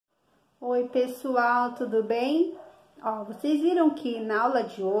Oi, pessoal, tudo bem? Ó, vocês viram que na aula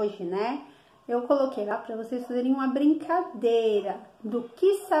de hoje, né, eu coloquei lá para vocês fazerem uma brincadeira do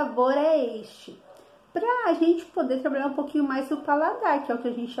que sabor é este, para a gente poder trabalhar um pouquinho mais o paladar, que é o que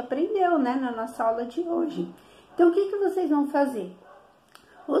a gente aprendeu, né, na nossa aula de hoje. Então, o que que vocês vão fazer?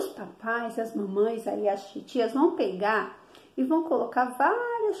 Os papais, as mamães, aí as titias vão pegar e vão colocar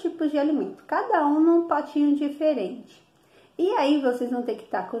vários tipos de alimento, cada um num potinho diferente. E aí vocês vão ter que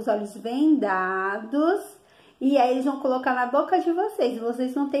estar com os olhos vendados e aí eles vão colocar na boca de vocês.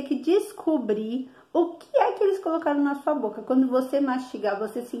 Vocês vão ter que descobrir o que é que eles colocaram na sua boca. Quando você mastigar,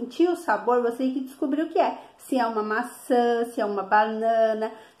 você sentir o sabor, você tem que descobrir o que é. Se é uma maçã, se é uma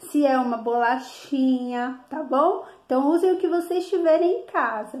banana, se é uma bolachinha, tá bom? Então usem o que vocês tiverem em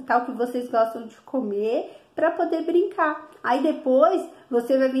casa, tá? O que vocês gostam de comer para poder brincar. Aí depois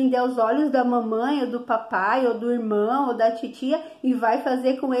você vai vender os olhos da mamãe, ou do papai, ou do irmão, ou da titia e vai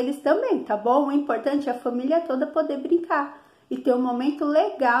fazer com eles também, tá bom? O importante é a família toda poder brincar e ter um momento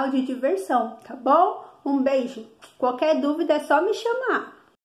legal de diversão, tá bom? Um beijo. Qualquer dúvida é só me chamar.